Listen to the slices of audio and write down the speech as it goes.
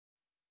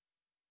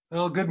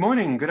Well, good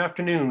morning, good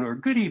afternoon, or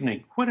good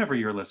evening, whenever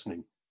you're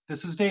listening.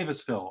 This is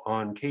Davisville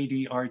on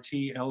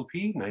KDRT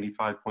LP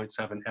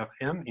 95.7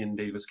 FM in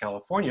Davis,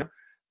 California.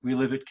 We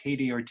live at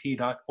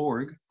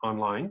kdrt.org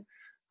online.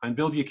 I'm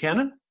Bill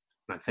Buchanan,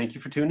 and I thank you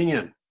for tuning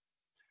in.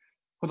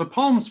 Well, the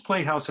Palms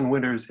Playhouse in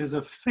Winters is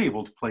a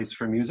fabled place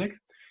for music.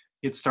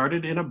 It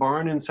started in a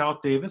barn in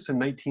South Davis in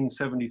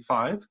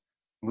 1975,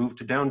 moved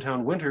to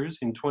downtown Winters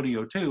in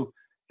 2002,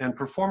 and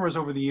performers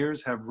over the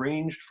years have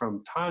ranged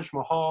from Taj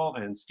Mahal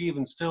and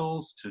Stephen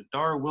Stills to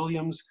Dar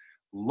Williams,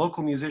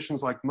 local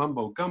musicians like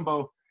Mumbo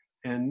Gumbo,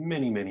 and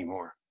many, many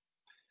more.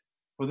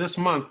 Well, this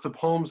month, the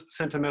Palms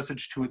sent a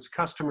message to its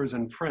customers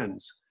and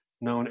friends,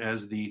 known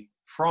as the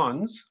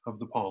Fronds of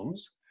the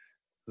Palms,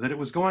 that it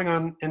was going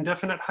on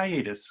indefinite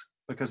hiatus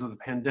because of the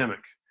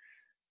pandemic.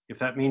 If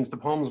that means the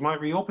Palms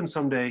might reopen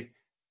someday,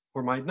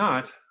 or might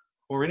not,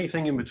 or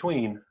anything in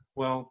between,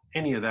 well,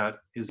 any of that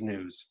is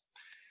news.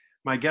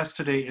 My guest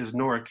today is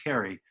Nora,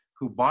 Cary,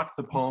 who bought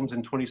the Palms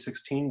in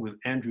 2016 with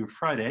Andrew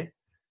Fridae.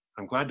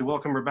 I'm glad to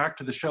welcome her back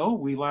to the show.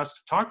 We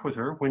last talked with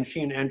her when she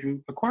and Andrew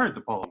acquired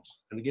the Palms.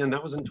 And again,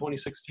 that was in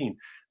 2016.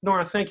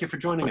 Nora, thank you for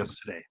joining us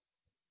today.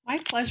 My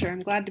pleasure. I'm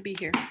glad to be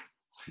here.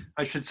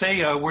 I should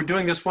say we're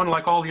doing this one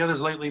like all the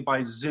others lately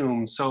by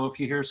Zoom. So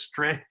if you hear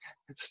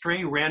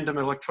stray random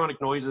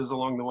electronic noises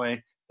along the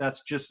way,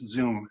 that's just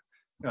Zoom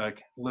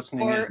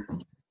listening in.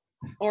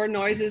 Or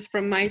noises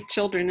from my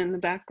children in the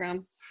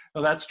background.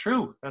 Oh, that's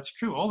true. That's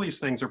true. All these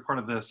things are part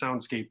of the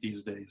soundscape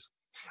these days.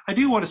 I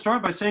do want to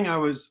start by saying I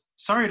was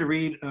sorry to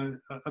read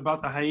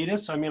about the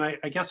hiatus. I mean,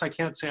 I guess I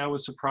can't say I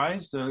was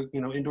surprised.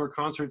 Indoor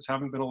concerts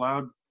haven't been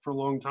allowed for a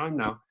long time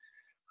now.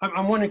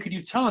 I'm wondering, could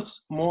you tell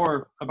us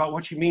more about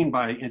what you mean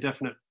by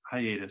indefinite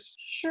hiatus?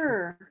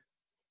 Sure.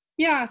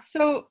 Yeah,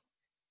 so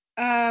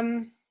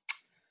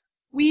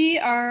we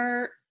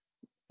are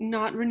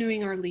not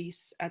renewing our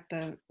lease at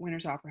the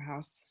Winters Opera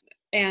House.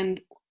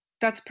 And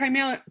that's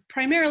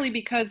primarily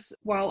because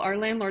while our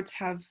landlords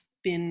have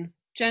been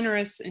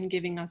generous in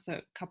giving us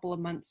a couple of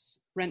months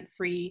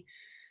rent-free,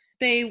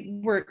 they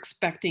were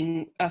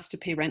expecting us to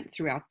pay rent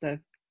throughout the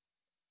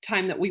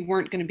time that we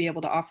weren't going to be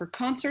able to offer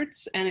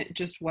concerts, and it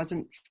just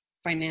wasn't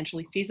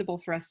financially feasible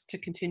for us to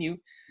continue.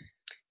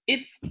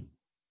 If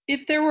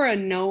there were a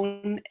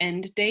known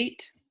end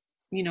date,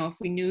 if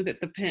we knew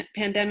that the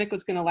pandemic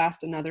was going to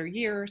last another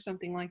year or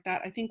something like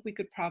that, I think we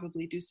could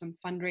probably do some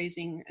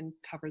fundraising and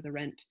cover the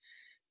rent.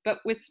 But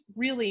with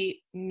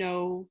really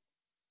no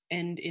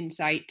end in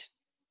sight,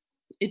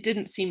 it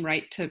didn't seem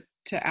right to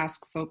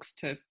ask folks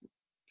to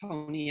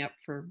pony up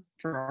for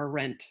our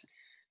rent,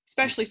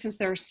 especially since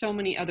there are so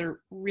many other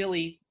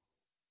really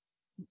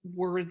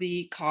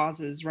worthy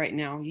causes right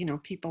now.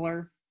 People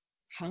are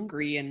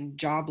hungry and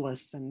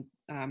jobless, and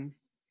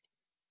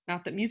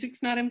not that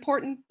music's not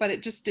important, but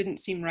it just didn't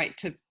seem right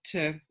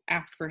to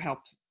ask for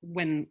help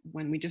when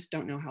we just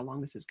don't know how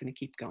long this is going to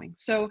keep going.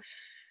 So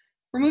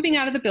we're moving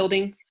out of the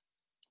building.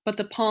 But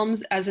the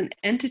Palms as an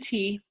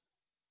entity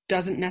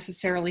doesn't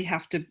necessarily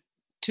have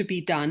to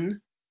be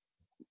done.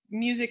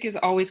 Music is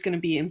always going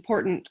to be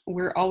important.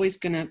 We're always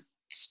going to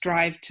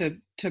strive to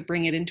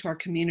bring it into our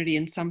community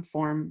in some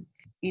form,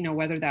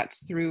 whether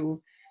that's through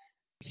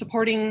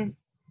supporting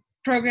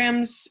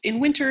programs in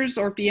Winters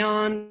or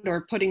beyond,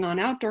 or putting on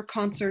outdoor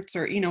concerts,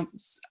 or,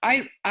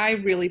 I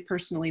really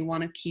personally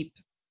want to keep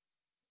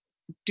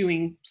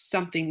doing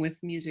something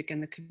with music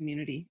in the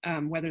community,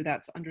 whether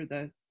that's under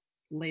the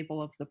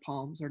label of the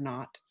Palms or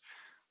not.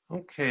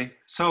 Okay,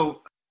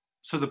 so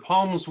the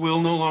Palms will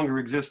no longer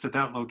exist at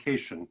that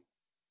location,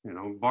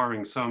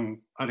 barring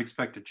some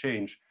unexpected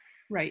change.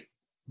 Right.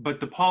 But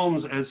the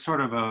Palms as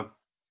sort of a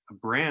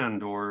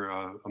brand or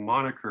a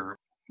moniker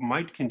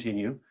might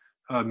continue,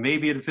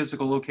 maybe at a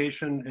physical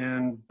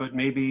location, but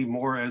maybe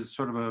more as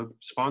sort of a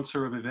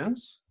sponsor of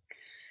events?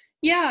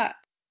 Yeah,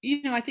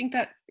 I think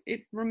that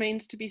it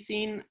remains to be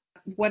seen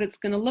what it's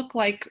going to look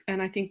like,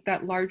 and I think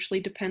that largely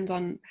depends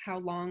on how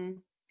long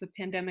the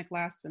pandemic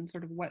lasts and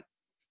sort of what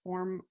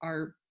form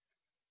our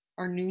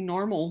new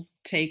normal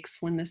takes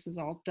when this is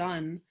all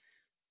done.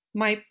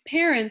 My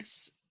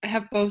parents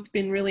have both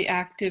been really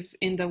active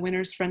in the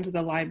Winters Friends of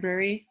the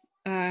Library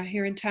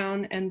here in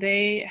town, and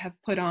they have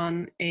put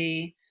on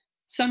a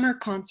summer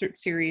concert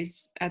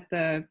series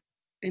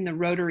in the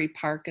Rotary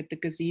Park at the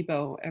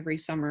gazebo every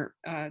summer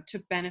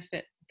to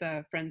benefit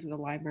the Friends of the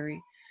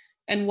Library.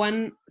 And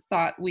one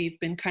thought we've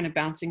been kind of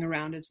bouncing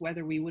around is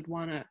whether we would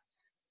want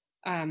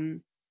to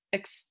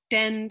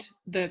extend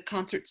the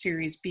concert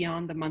series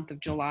beyond the month of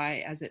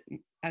July as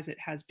it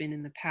has been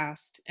in the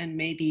past, and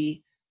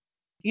maybe,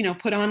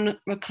 put on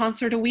a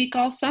concert a week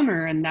all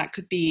summer, and that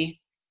could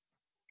be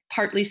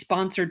partly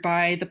sponsored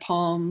by the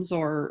Palms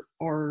or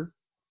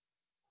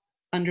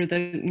under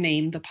the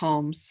name the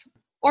Palms,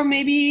 or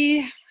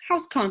maybe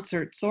house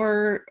concerts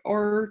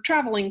or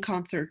traveling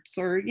concerts,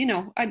 or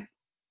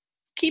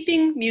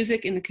keeping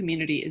music in the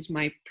community is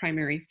my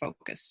primary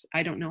focus.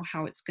 I don't know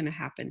how it's going to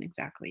happen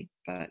exactly,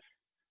 but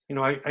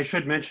I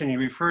should mention, you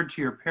referred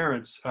to your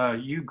parents.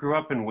 You grew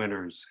up in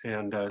Winters,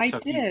 and I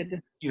did.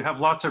 You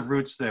have lots of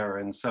roots there,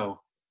 and so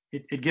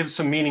it gives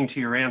some meaning to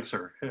your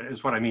answer,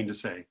 is what I mean to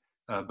say.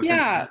 Because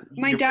Yeah,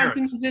 my your dad's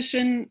a parents.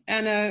 musician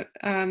and a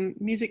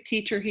music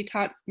teacher. He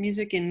taught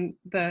music in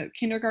the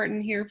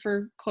kindergarten here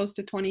for close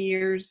to 20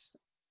 years.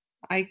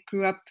 I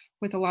grew up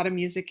with a lot of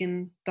music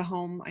in the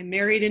home. I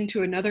married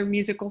into another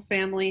musical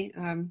family.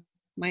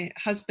 My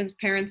husband's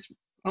parents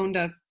owned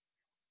a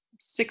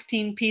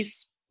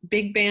 16-piece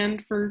big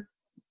band for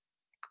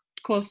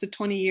close to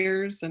 20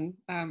 years. And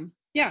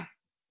yeah,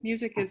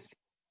 music is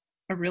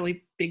a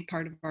really big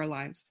part of our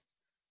lives.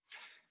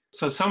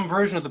 So some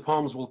version of the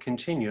Palms will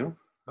continue,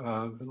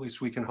 at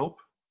least we can hope.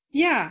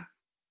 Yeah.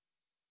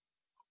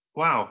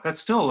 Wow, that's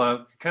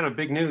still kind of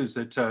big news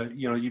that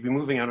you'd be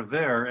moving out of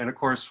there. And of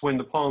course, when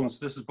the Palms,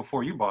 this is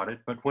before you bought it,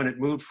 but when it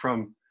moved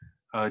from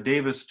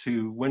Davis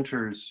to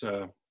Winters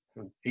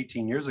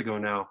 18 years ago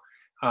now,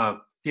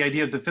 the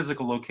idea of the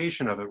physical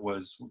location of it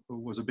was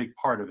a big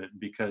part of it,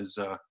 because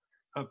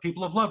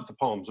people have loved the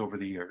Palms over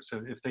the years.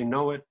 If they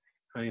know it,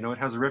 it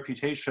has a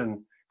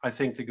reputation, I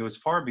think, that goes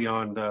far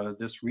beyond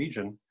this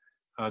region.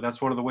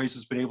 That's one of the ways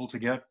it's been able to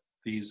get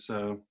these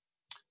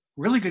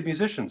really good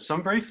musicians,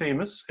 some very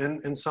famous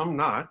and some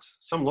not,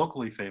 some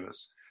locally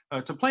famous,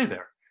 to play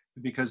there,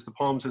 because the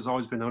Palms has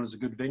always been known as a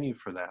good venue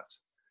for that.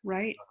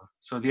 Right.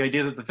 So the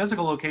idea that the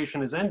physical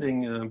location is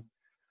ending,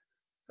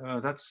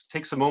 that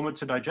takes a moment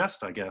to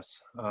digest, I guess.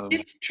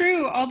 It's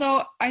true,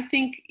 although I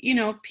think,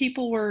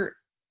 people were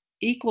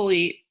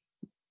equally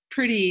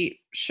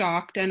pretty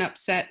shocked and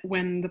upset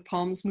when the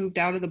Palms moved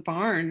out of the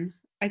barn.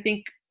 I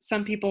think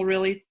some people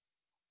really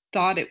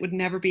thought it would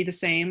never be the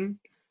same.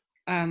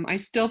 I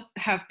still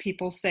have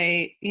people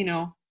say,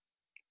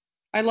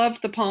 I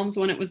loved the Palms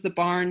when it was the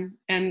barn,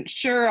 and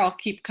sure, I'll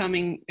keep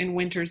coming in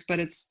winters, but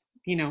it's,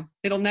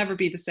 it'll never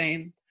be the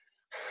same.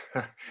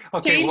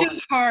 Okay, Change well,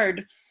 is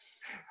hard.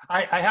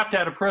 I have to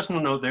add a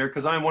personal note there,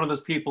 because I'm one of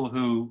those people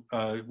who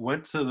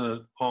went to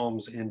the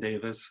Palms in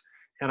Davis,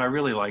 and I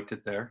really liked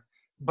it there.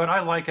 But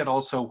I like it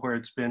also where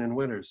it's been in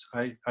winters.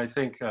 I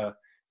think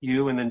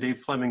you and then Dave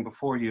Fleming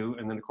before you,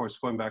 and then of course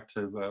going back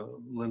to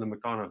Linda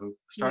McDonough, who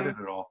started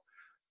it all.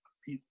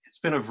 It's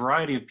been a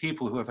variety of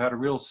people who have had a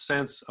real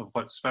sense of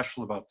what's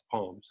special about the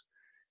Palms.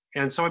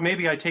 And so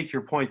maybe I take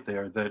your point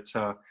there,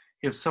 that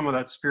if some of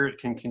that spirit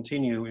can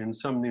continue in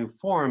some new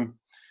form,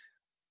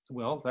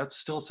 well, that's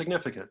still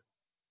significant.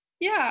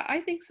 Yeah, I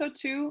think so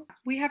too.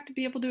 We have to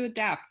be able to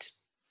adapt.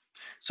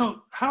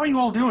 So how are you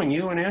all doing,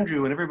 you and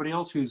Andrew and everybody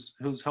else who's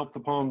helped the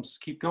Palms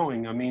keep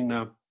going? I mean,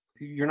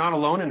 you're not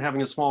alone in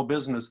having a small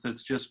business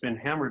that's just been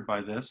hammered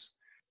by this.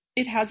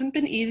 It hasn't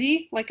been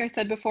easy. Like I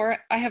said before,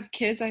 I have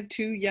kids. I have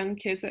 2 young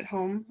kids at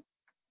home.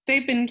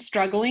 They've been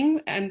struggling,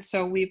 and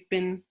so we've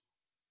been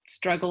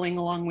struggling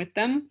along with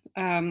them.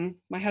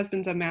 My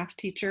husband's a math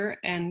teacher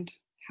and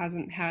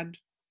hasn't had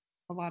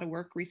a lot of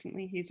work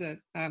recently. He's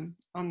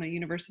on the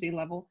university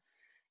level.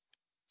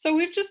 So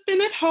we've just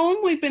been at home.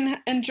 We've been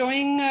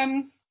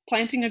enjoying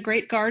planting a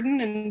great garden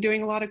and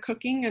doing a lot of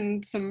cooking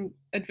and some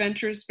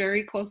adventures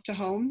very close to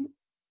home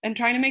and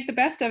trying to make the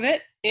best of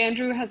it.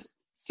 Andrew has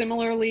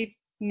similarly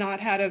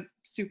not had a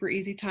super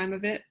easy time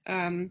of it.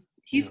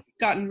 He's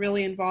gotten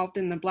really involved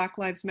in the Black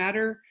Lives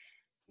Matter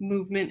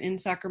movement in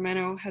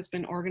Sacramento, has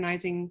been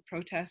organizing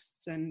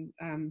protests and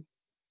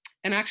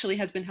actually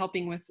has been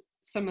helping with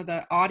some of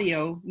the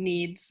audio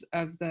needs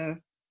of the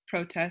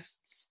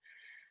protests,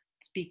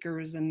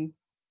 speakers and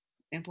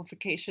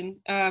amplification.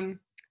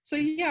 So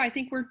yeah, I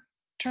think we're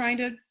trying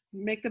to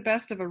make the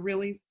best of a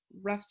really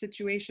rough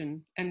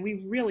situation, and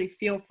we really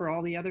feel for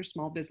all the other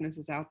small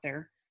businesses out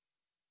there.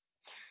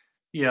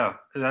 Yeah,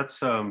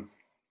 that's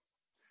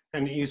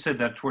and you said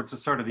that towards the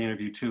start of the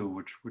interview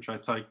too, which I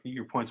thought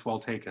your point's well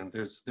taken.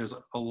 There's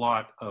a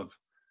lot of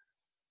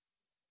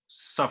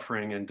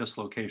suffering and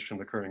dislocation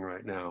occurring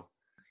right now.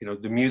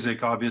 The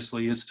music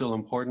obviously is still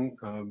important,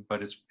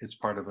 but it's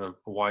part of a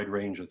wide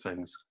range of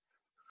things.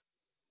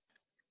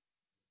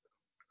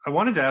 I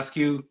wanted to ask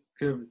you,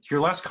 your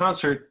last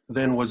concert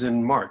then was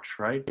in March,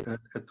 right?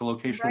 At the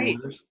location Right. in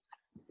Winters?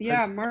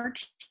 Yeah,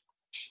 March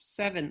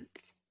 7th.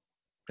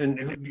 And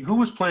who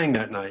was playing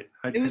that night?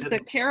 It was the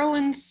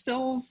Carolyn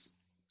Sills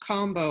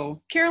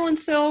combo. Carolyn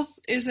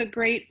Sills is a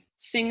great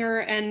singer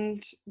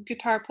and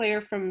guitar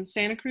player from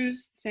Santa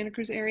Cruz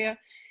area.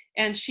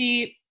 And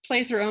she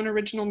plays her own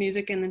original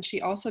music. And then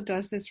she also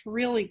does this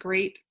really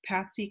great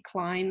Patsy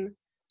Cline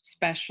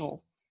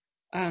special.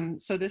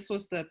 So this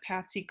was the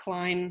Patsy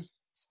Cline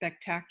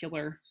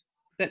Spectacular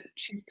that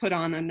she's put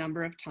on a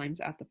number of times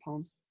at the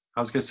Palms. I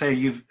was going to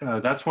say,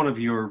 that's one of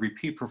your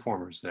repeat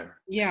performers there.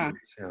 Yeah.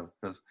 So,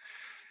 yeah.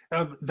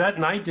 That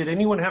night, did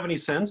anyone have any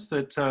sense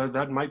that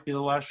that might be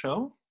the last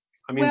show?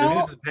 I mean, the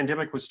news of the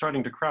pandemic was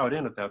starting to crowd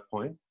in at that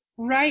point.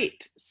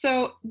 Right.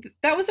 So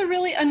that was a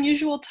really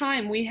unusual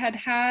time. We had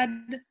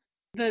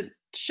the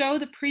show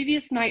the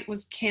previous night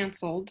was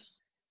canceled.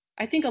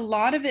 I think a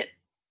lot of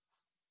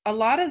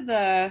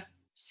the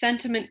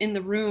sentiment in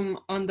the room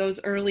on those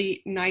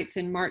early nights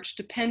in March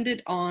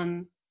depended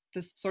on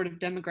the sort of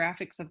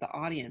demographics of the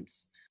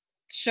audience.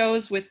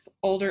 Shows with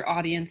older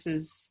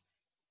audiences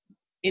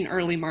in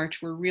early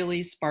March were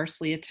really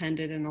sparsely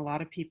attended, and a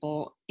lot of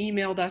people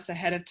emailed us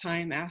ahead of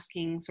time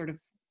asking sort of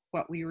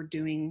what we were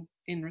doing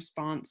in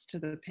response to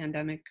the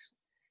pandemic.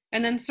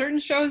 And then certain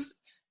shows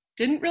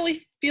didn't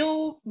really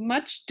feel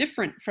much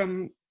different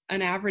from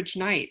an average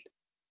night.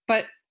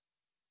 But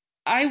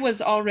I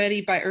was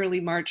already by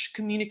early March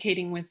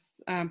communicating with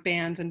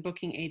bands and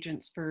booking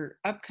agents for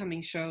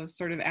upcoming shows,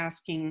 sort of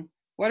asking,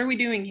 what are we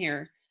doing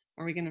here?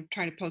 Are we going to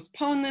try to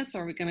postpone this?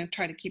 Are we going to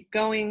try to keep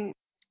going?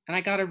 And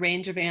I got a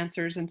range of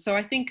answers. And so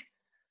I think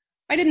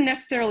I didn't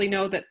necessarily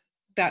know that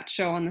that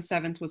show on the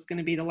 7th was going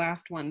to be the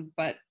last one,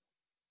 but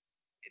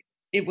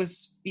it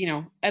was,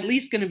 at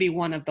least going to be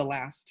one of the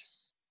last.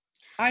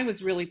 I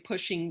was really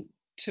pushing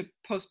to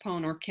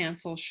postpone or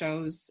cancel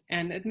shows.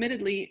 And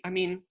admittedly,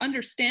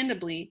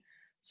 understandably,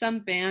 some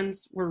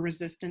bands were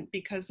resistant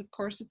because, of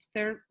course, it's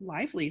their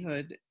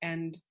livelihood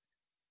and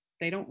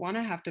they don't want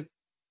to have to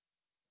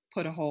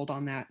put a hold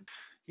on that.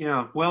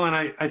 Yeah, well, and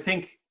I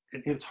think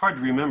it's hard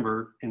to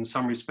remember in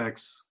some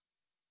respects,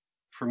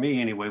 for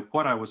me anyway,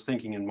 what I was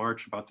thinking in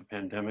March about the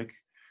pandemic.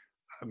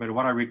 But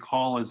what I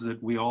recall is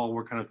that we all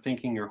were kind of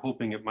thinking or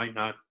hoping it might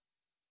not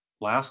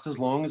last as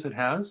long as it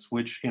has,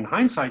 which in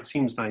hindsight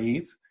seems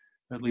naive,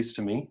 at least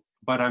to me.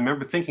 But I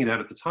remember thinking that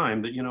at the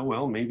time that,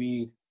 well,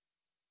 maybe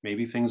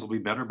things will be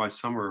better by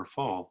summer or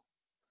fall.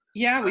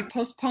 Yeah, we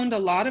postponed a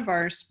lot of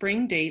our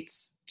spring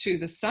dates to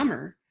the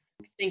summer,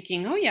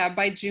 thinking, oh yeah,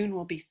 by June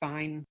we'll be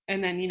fine.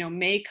 And then,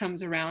 May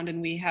comes around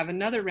and we have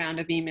another round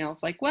of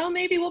emails like, well,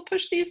 maybe we'll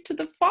push these to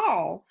the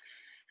fall.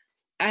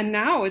 And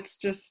now it's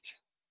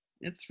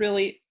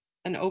really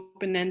an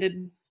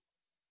open-ended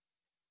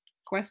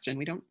question.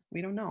 We don't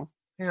know.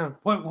 Yeah.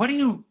 What are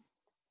you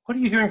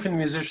hearing from the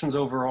musicians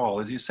overall?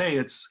 As you say,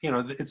 this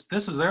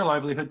is their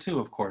livelihood too,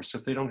 of course,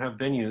 if they don't have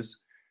venues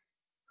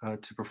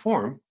to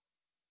perform.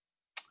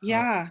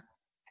 Yeah.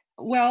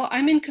 Well,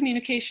 I'm in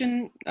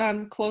communication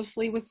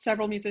closely with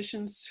several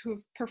musicians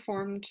who've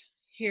performed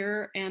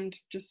here and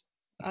just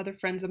other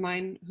friends of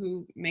mine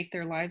who make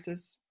their lives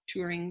as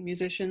touring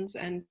musicians.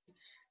 And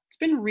it's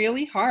been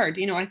really hard.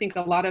 I think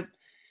a lot of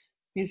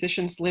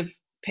musicians live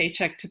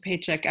paycheck to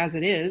paycheck as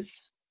it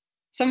is.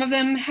 Some of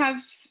them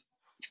have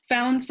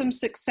found some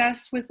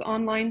success with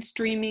online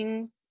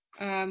streaming,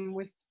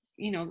 with,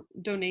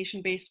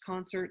 donation-based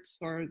concerts,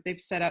 or they've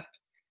set up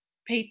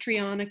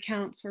Patreon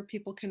accounts where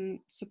people can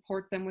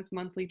support them with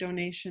monthly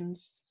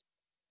donations.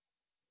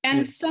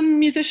 And some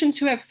musicians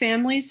who have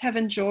families have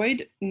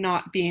enjoyed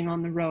not being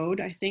on the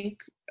road. I think,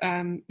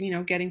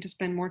 getting to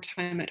spend more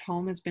time at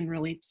home has been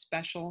really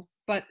special.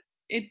 But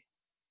it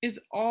is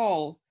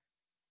all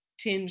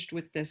tinged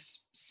with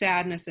this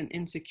sadness and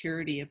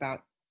insecurity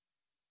about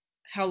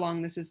how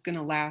long this is going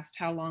to last,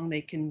 how long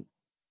they can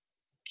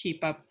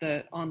keep up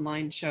the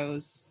online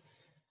shows.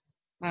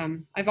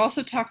 I've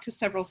also talked to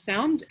several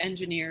sound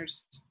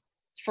engineers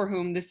for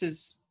whom this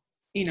is,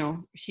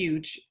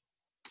 huge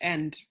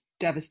and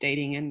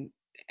devastating,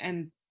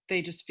 and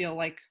they just feel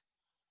like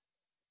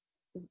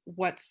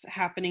what's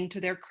happening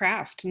to their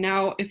craft.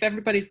 Now, if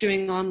everybody's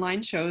doing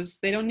online shows,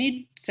 they don't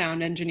need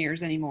sound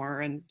engineers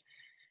anymore. And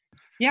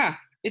yeah,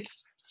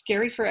 it's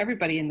scary for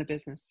everybody in the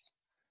business.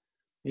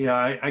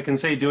 Yeah, I can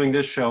say doing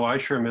this show, I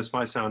sure miss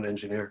my sound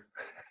engineer.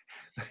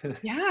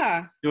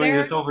 Yeah. Doing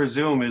this over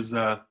Zoom is,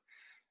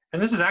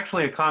 and this is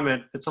actually a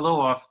comment, it's a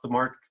little off the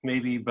mark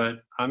maybe,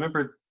 but I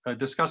remember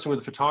discussing with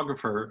a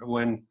photographer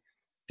when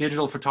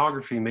digital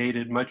photography made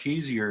it much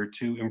easier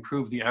to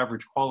improve the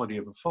average quality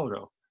of a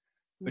photo.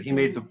 But he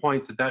made the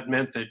point that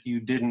meant that you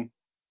didn't,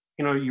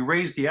 you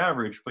raised the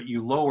average, but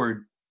you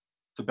lowered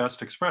the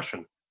best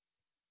expression.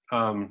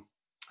 I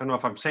don't know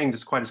if I'm saying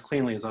this quite as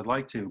cleanly as I'd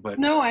like to, but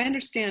no, I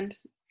understand.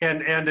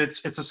 And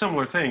it's a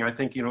similar thing. I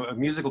think, a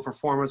musical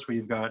performance where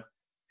you've got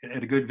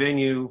at a good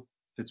venue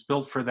that's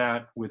built for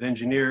that with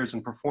engineers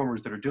and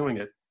performers that are doing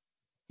it,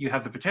 you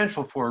have the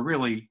potential for a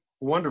really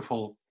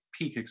wonderful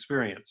peak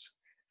experience.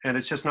 And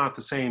it's just not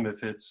the same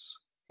if it's,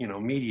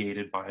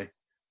 mediated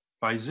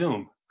by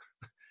Zoom.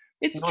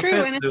 It's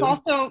true. And it's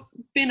also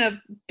been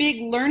a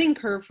big learning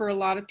curve for a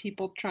lot of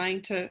people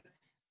trying to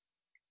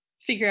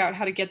figure out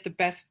how to get the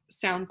best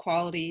sound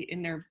quality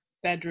in their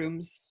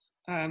bedrooms.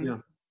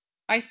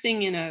 I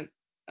sing in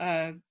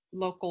a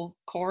local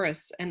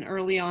chorus, and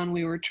early on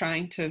we were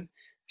trying to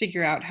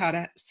figure out how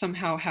to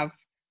somehow have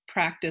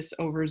practice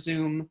over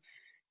Zoom.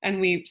 And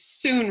we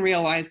soon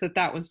realized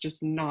that was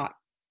just not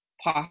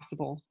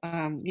possible,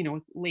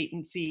 with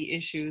latency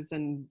issues,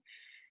 and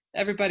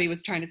everybody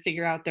was trying to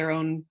figure out their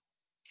own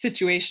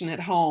situation at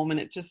home.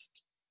 And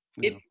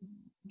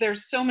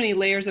there's so many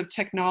layers of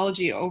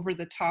technology over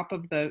the top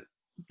of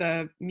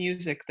the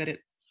music that it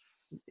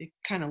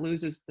kind of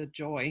loses the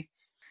joy.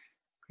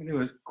 I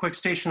do a quick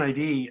station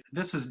ID.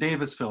 This is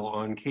Davisville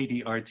on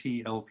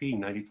KDRT LP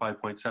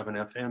 95.7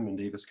 FM in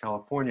Davis,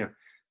 California.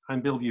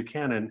 I'm Bill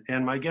Buchanan,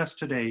 and my guest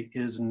today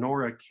is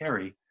Nora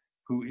Cary,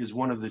 who is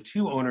one of the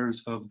two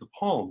owners of the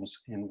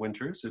Palms in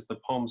Winters at the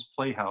Palms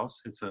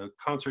Playhouse. It's a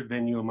concert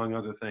venue, among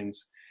other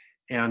things.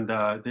 And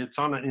it's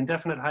on an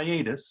indefinite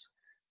hiatus,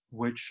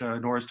 which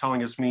Nora's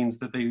telling us means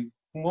that they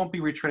won't be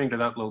returning to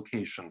that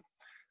location,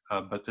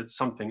 but that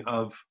something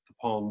of the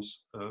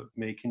Palms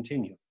may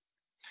continue.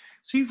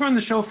 So you've run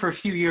the show for a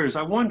few years.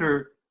 I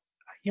wonder,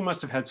 you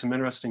must have had some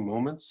interesting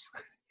moments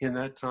in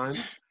that time,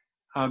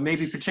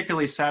 maybe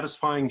particularly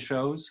satisfying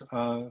shows.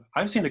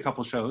 I've seen a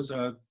couple shows.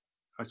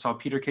 I saw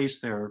Peter Case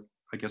there,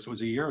 I guess it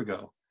was a year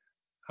ago,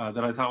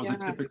 that I thought was a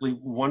typically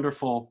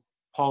wonderful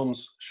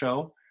Palms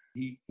show.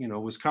 He,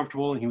 was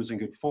comfortable and he was in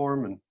good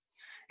form. And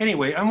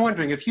anyway, I'm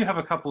wondering if you have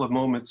a couple of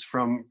moments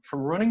from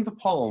running the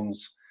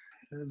Palms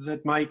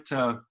that might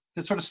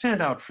that sort of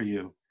stand out for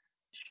you.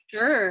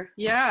 Sure.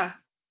 Yeah,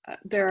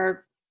 there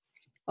are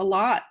a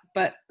lot,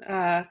 but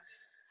a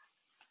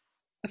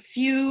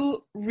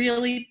few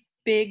really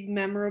big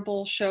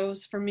memorable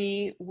shows for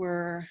me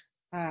were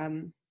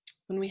when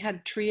we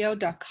had Trio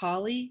da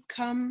Cali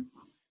come.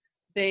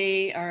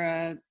 They are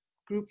a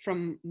group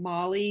from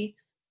Mali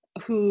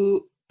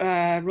who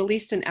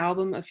released an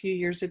album a few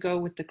years ago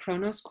with the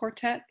Kronos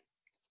Quartet.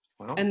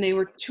 Wow. And they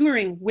were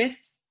touring with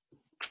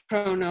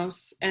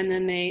Kronos, and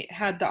then they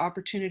had the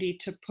opportunity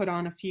to put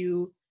on a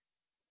few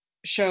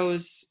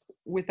shows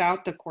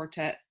without the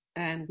quartet,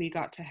 and we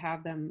got to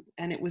have them,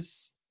 and it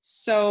was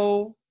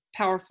so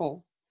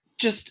powerful.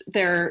 Just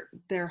their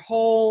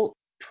whole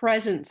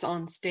presence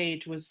on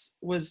stage was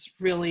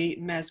really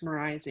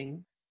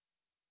mesmerizing.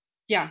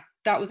 Yeah,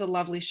 that was a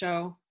lovely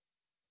show.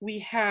 We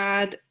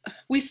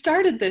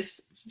started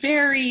this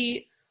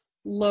very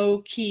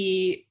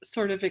low-key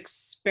sort of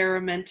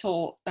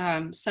experimental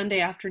Sunday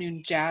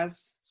afternoon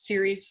jazz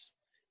series,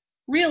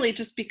 really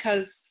just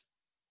because,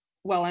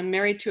 well, I'm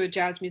married to a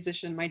jazz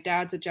musician. My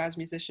dad's a jazz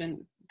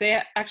musician.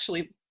 They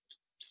actually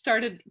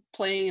started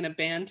playing in a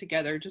band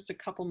together just a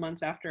couple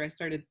months after I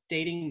started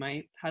dating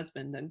my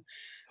husband. And,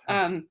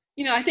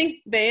 I think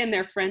they and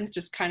their friends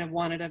just kind of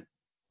wanted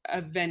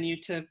a venue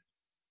to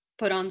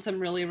put on some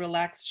really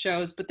relaxed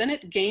shows, but then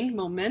it gained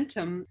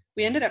momentum.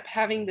 We ended up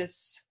having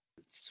this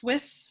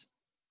Swiss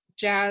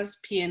jazz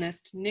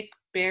pianist, Nick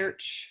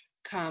Bertsch,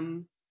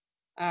 come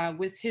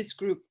with his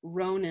group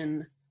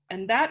Ronin.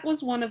 And that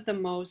was one of the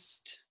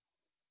most,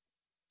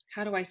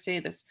 how do I say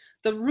this?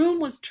 The room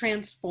was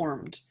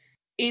transformed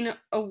in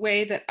a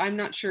way that I'm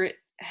not sure it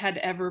had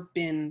ever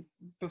been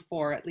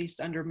before, at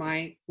least under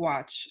my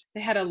watch.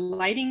 They had a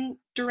lighting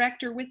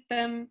director with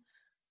them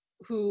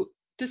who,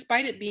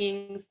 despite it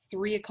being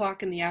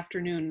 3:00 in the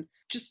afternoon,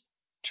 just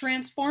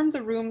transformed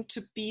the room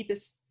to be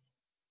this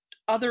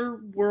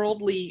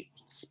otherworldly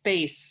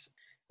space.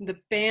 The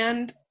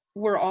band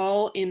were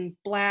all in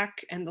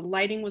black, and the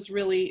lighting was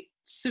really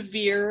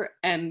severe,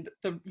 and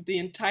the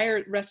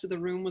entire rest of the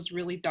room was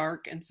really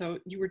dark, and so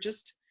you were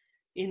just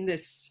in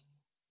this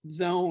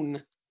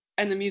zone,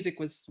 and the music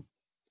was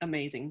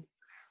amazing.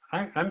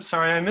 I'm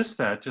sorry I missed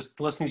that. Just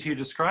listening to you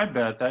describe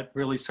that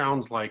really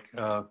sounds like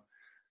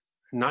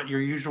not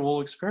your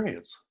usual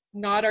experience.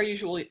 Not our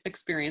usual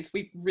experience.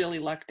 We really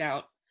lucked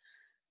out.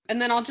 And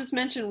then I'll just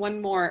mention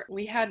one more.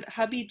 We had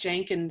Hubby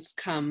Jenkins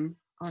come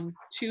on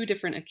 2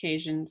 different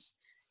occasions.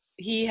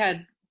 He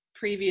had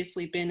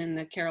previously been in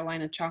the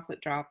Carolina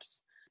Chocolate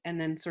Drops and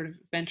then sort of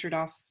ventured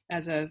off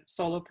as a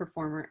solo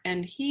performer.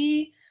 And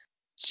he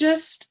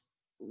just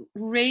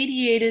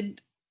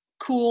radiated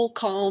cool,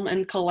 calm,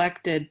 and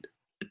collected,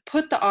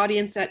 put the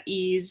audience at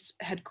ease,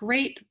 had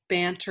great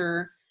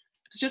banter.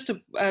 It was just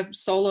a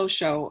solo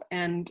show,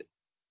 and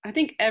I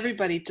think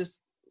everybody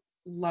just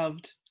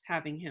loved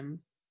having him.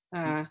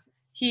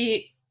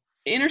 He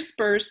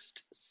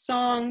interspersed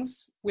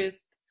songs with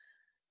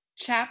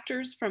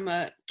chapters from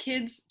a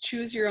kid's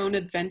choose your own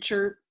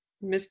adventure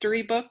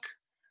mystery book,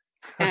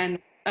 and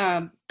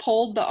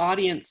polled the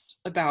audience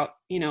about,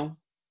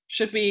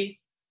 should we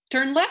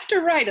turn left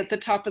or right at the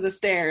top of the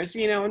stairs,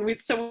 and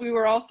we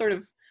were all sort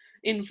of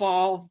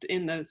involved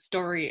in the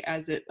story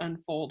as it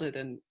unfolded,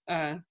 and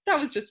that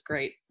was just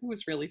great. It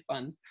was really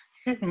fun.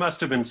 It must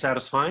have been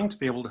satisfying to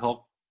be able to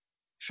help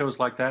shows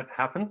like that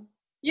happen.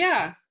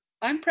 Yeah,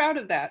 I'm proud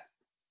of that.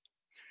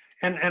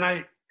 And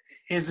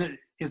is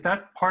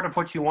that part of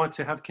what you want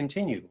to have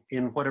continue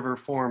in whatever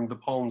form the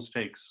Palms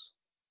takes?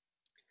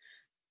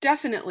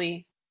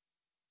 Definitely.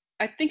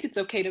 I think it's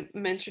okay to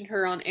mention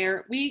her on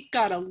air. We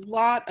got a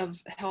lot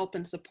of help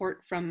and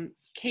support from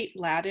Kate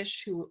Laddish,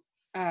 who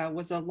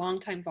was a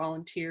longtime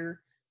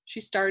volunteer. She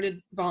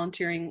started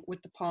volunteering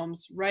with the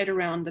Palms right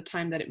around the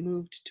time that it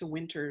moved to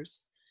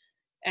Winters.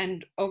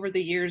 And over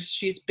the years,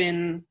 she's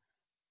been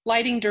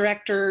lighting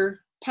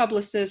director,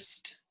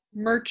 publicist,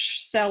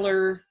 merch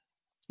seller,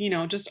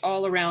 just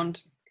all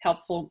around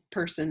helpful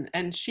person.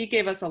 And she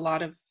gave us a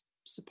lot of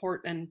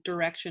support and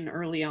direction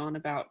early on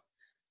about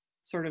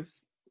sort of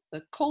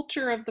the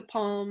culture of the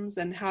Palms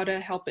and how to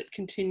help it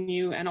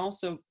continue, and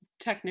also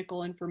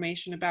technical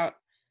information about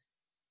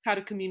how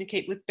to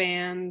communicate with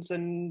bands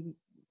and,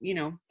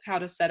 how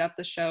to set up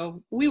the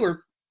show. We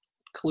were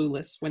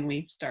clueless when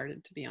we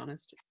started, to be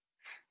honest.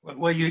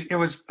 Well, it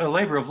was a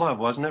labor of love,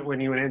 wasn't it, when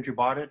you and Andrew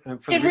bought it?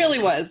 It really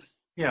was.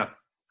 Yeah.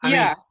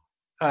 I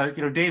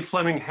mean, Dave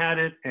Fleming had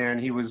it, and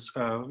he was,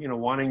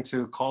 wanting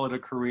to call it a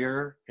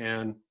career.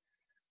 And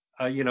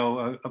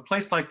a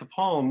place like the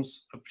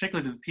Palms,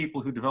 particularly to the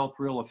people who develop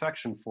real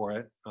affection for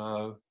it,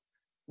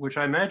 which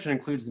I imagine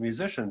includes the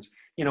musicians,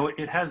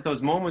 it has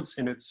those moments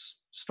in its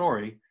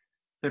story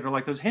that are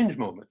like those hinge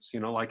moments,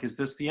 like, is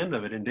this the end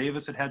of it? And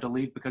Davis had to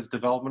leave because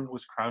development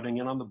was crowding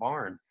in on the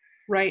barn.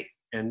 Right.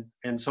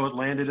 And so it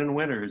landed in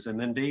Winters, and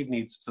then Dave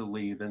needs to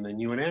leave, and then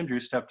you and Andrew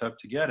stepped up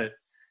to get it.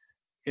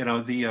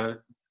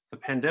 The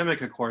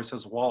pandemic, of course,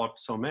 has walloped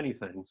so many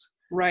things.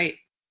 Right.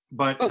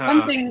 But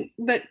one thing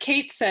that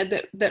Kate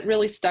said that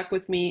really stuck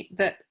with me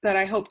that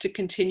I hope to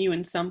continue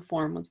in some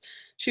form was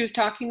she was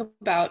talking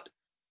about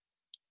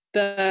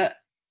the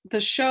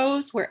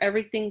shows where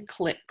everything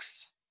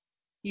clicks.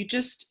 You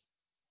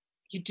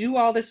do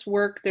all this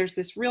work. There's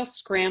this real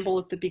scramble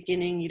at the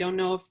beginning. You don't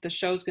know if the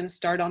show's going to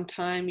start on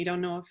time. You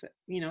don't know if,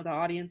 the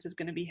audience is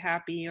going to be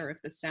happy or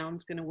if the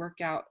sound's going to work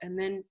out. And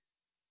then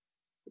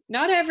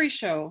not every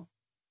show,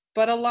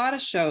 but a lot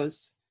of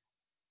shows,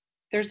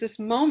 there's this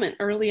moment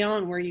early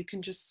on where you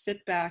can just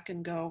sit back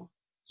and go,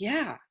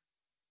 yeah,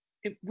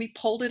 we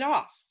pulled it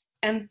off.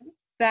 And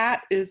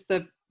that is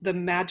the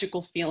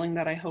magical feeling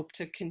that I hope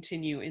to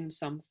continue in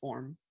some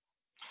form.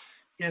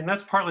 Yeah, and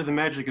that's partly the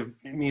magic of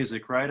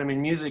music, right? I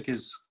mean, music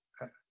is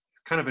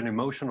kind of an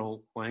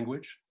emotional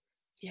language.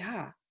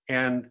 Yeah.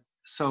 And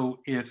so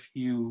if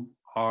you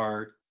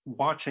are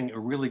watching a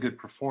really good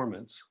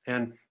performance,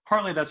 and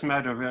partly that's a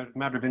matter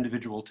of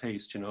individual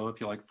taste,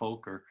 if you like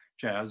folk or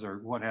jazz or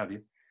what have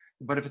you.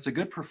 But if it's a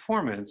good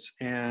performance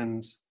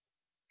and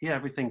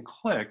everything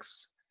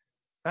clicks,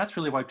 that's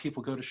really why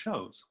people go to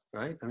shows,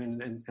 right? I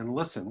mean, and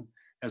listen,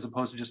 as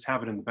opposed to just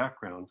have it in the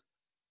background.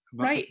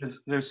 But right.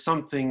 There's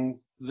something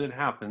that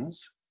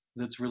happens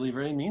that's really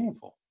very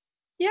meaningful.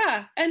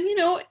 Yeah. And,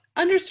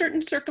 under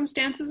certain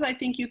circumstances, I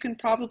think you can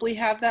probably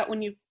have that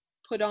when you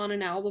put on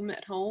an album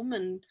at home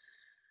and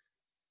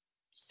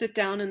sit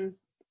down and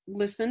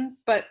listen.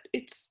 But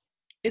it's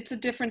a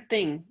different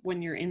thing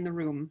when you're in the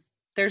room.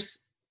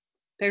 There's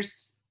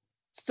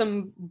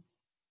some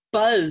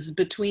buzz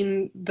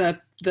between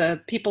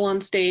the people on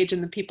stage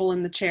and the people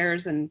in the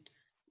chairs, and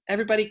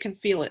everybody can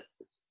feel it.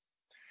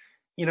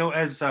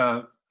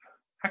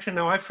 Actually,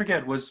 no, I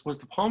forget, was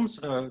the Palms,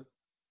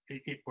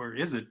 or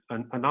is it a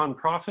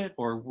nonprofit,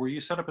 or were you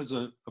set up as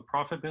a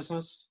profit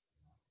business?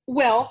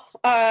 Well,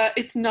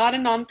 it's not a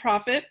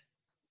nonprofit,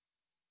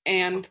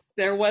 and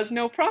there was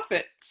no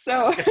profit,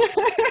 so.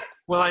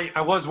 Well,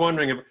 I was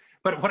wondering,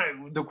 but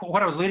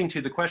what I was leading to,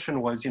 the question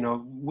was,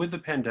 with the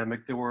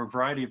pandemic, there were a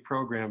variety of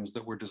programs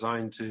that were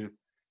designed to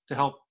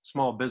help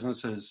small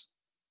businesses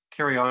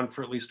carry on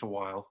for at least a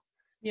while.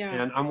 Yeah.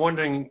 And I'm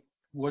wondering,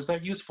 was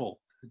that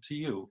useful to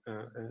you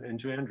and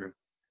to Andrew?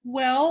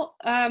 Well,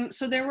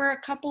 so there were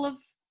a couple of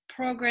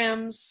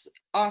programs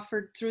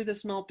offered through the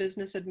Small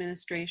Business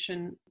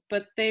Administration,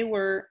 but they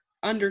were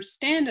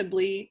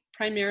understandably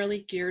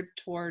primarily geared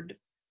toward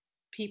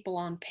people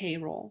on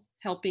payroll,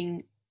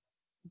 helping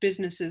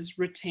businesses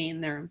retain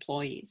their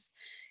employees.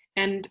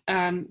 And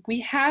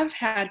we have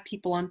had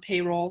people on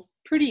payroll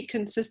pretty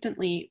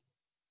consistently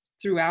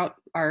throughout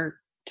our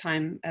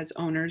time as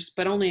owners,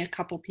 but only a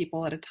couple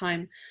people at a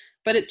time.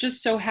 But it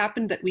just so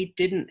happened that we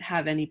didn't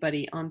have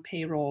anybody on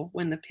payroll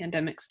when the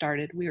pandemic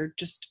started. We were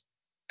just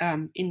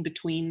in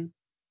between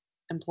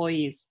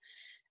employees.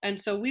 And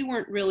so we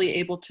weren't really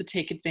able to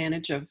take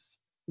advantage of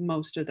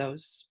most of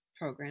those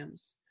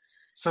programs.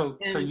 So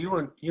you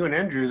and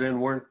Andrew then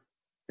weren't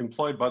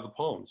employed by the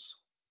Palms?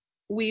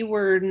 We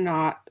were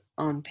not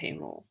on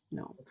payroll,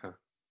 no. Okay.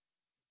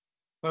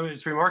 Well,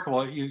 it's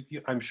remarkable.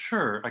 I'm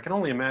sure, I can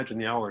only imagine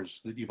the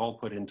hours that you've all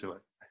put into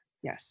it.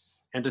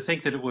 Yes. And to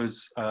think that it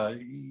was,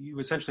 you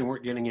essentially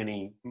weren't getting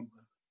any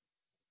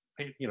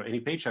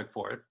paycheck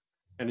for it.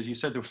 And as you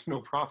said, there was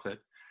no profit.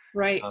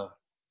 Right.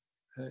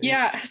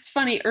 Yeah, it's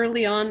funny.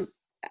 Early on,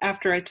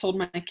 after I told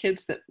my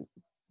kids that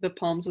the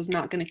Palms was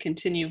not going to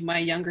continue, my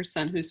younger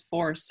son, who's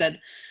 4, said,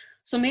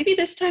 so maybe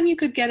this time you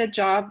could get a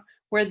job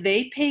where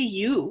they pay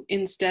you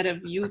instead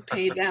of you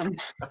pay them.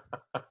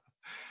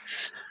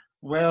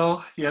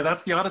 Well, yeah,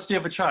 that's the honesty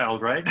of a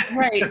child, right?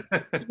 Right.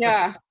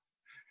 Yeah.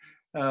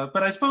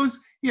 But I suppose,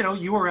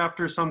 you were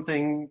after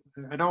something,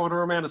 I don't want to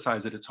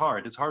romanticize it. It's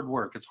hard. It's hard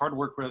work. It's hard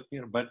work,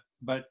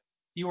 but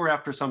you were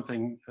after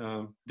something,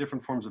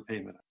 different forms of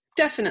payment.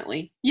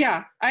 Definitely.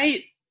 Yeah.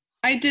 I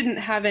didn't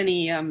have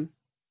any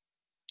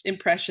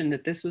impression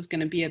that this was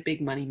going to be a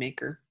big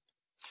moneymaker.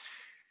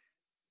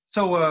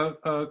 So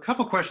a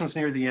couple questions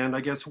near the end, I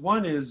guess.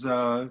 One is,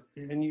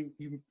 and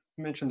you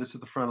mentioned this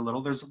at the front a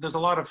little, there's a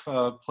lot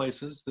of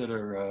places that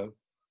are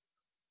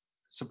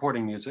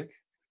supporting music.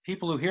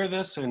 People who hear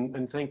this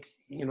and think,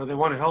 they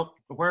want to help,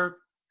 where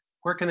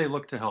can they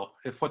look to help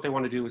if what they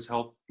want to do is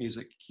help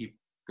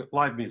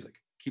live music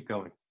keep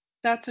going?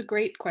 That's a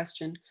great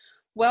question.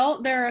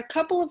 Well, there are a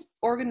couple of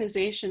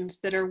organizations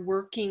that are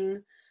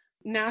working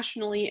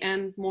nationally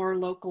and more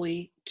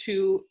locally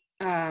to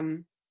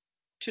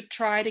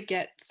try to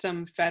get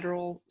some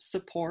federal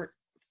support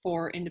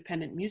for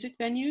independent music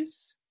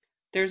venues.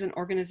 There's an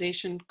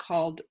organization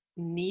called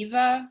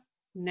NIVA,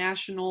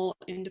 National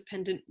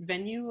Independent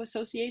Venue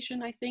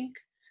Association, I think.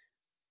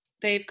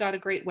 they've got a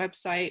great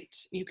website.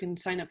 You can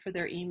sign up for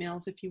their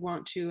emails if you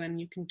want to,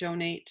 and you can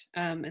donate.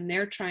 And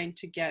they're trying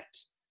to get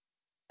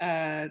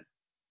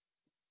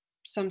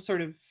some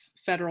sort of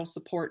federal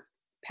support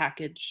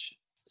package.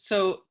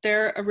 So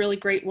they're a really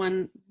great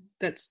one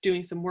that's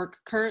doing some work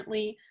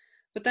currently.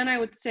 But then I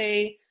would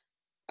say,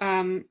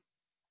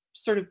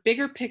 sort of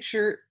bigger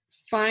picture,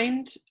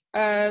 find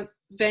a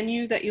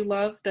venue that you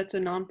love that's a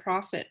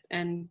nonprofit,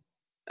 and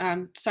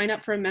sign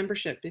up for a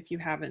membership if you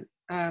haven't.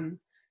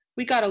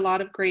 We got a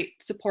lot of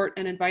great support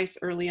and advice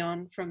early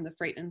on from the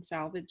Freight and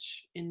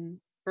Salvage in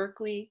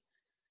Berkeley.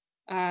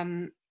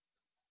 They're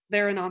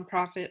a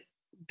nonprofit.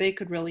 They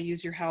could really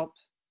use your help.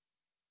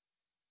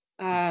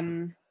 I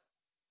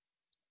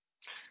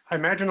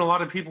imagine a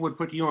lot of people would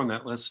put you on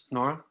that list,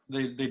 Nora.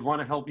 They'd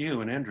want to help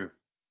you and Andrew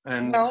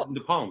and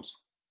the Palms.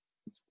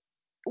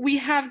 We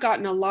have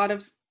gotten a lot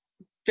of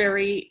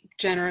very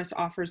generous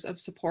offers of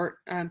support.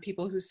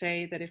 People who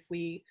say that if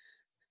we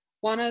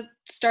want to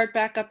start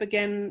back up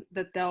again,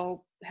 that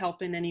they'll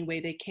help in any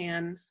way they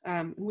can.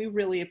 We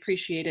really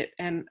appreciate it.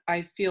 And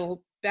I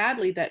feel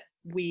badly that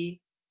we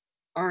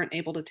aren't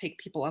able to take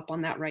people up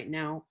on that right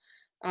now.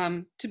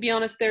 To be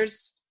honest,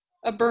 there's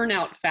a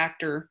burnout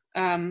factor.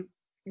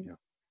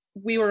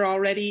 We were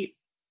already,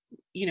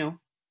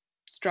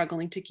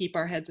 struggling to keep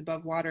our heads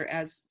above water,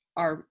 as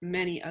are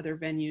many other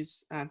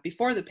venues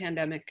before the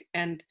pandemic.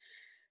 And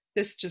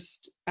this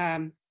just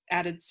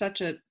added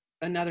such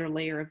another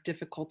layer of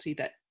difficulty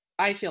that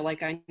I feel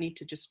like I need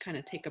to just kind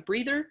of take a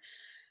breather.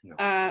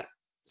 Yeah.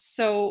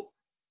 So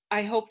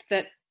I hope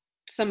that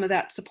some of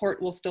that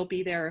support will still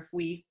be there if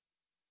we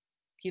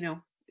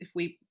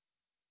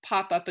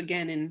pop up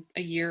again in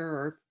a year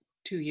or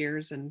 2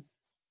 years and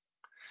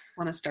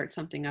want to start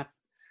something up.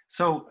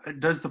 So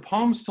does the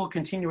Palms still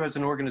continue as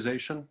an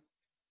organization?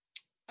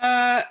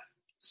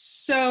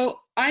 So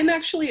I'm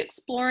actually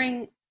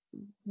exploring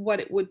what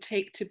it would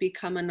take to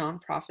become a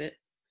nonprofit.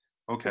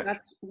 Okay. So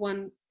that's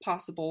one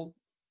possible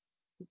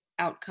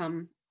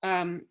outcome.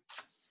 And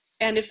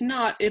if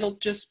not, it'll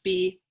just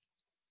be,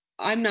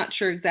 I'm not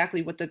sure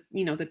exactly what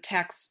the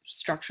tax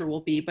structure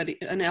will be, but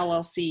an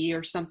LLC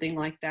or something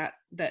like that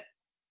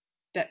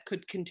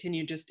could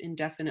continue just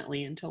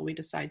indefinitely until we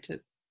decide to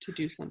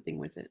do something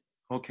with it.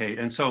 Okay,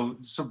 and so,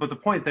 but the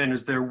point then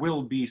is there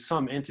will be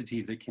some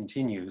entity that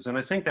continues, and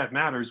I think that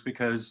matters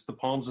because the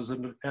Palms is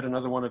at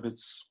another one of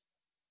its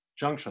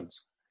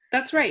junctions.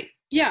 That's right.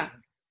 Yeah.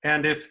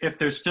 And if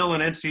there's still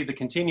an entity that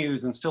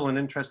continues and still an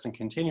interest in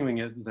continuing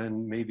it,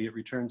 then maybe it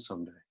returns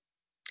someday.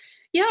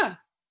 Yeah.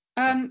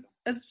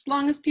 As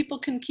long as people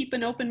can keep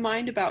an open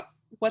mind about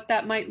what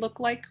that might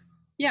look like.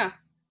 Yeah.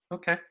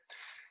 Okay.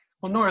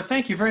 Well, Nora,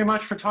 thank you very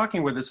much for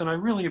talking with us, and I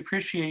really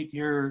appreciate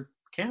your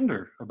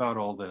candor about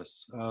all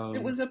this.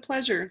 It was a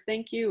pleasure.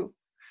 Thank you.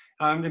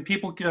 And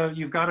people,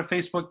 you've got a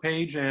Facebook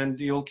page, and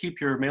you'll keep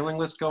your mailing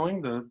list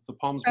going, the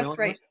Palms mailing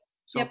right. list?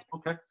 So, yep.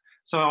 Okay.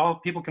 So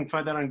people can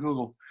find that on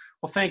Google.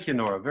 Well, thank you,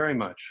 Nora, very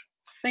much.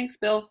 Thanks,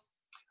 Bill.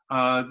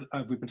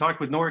 We've been talking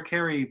with Nora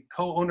Cary,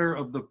 co-owner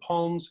of the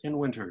Palms in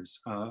Winters.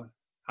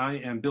 I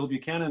am Bill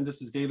Buchanan.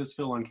 This is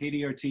Davisville on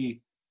KDRT.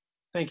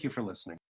 Thank you for listening.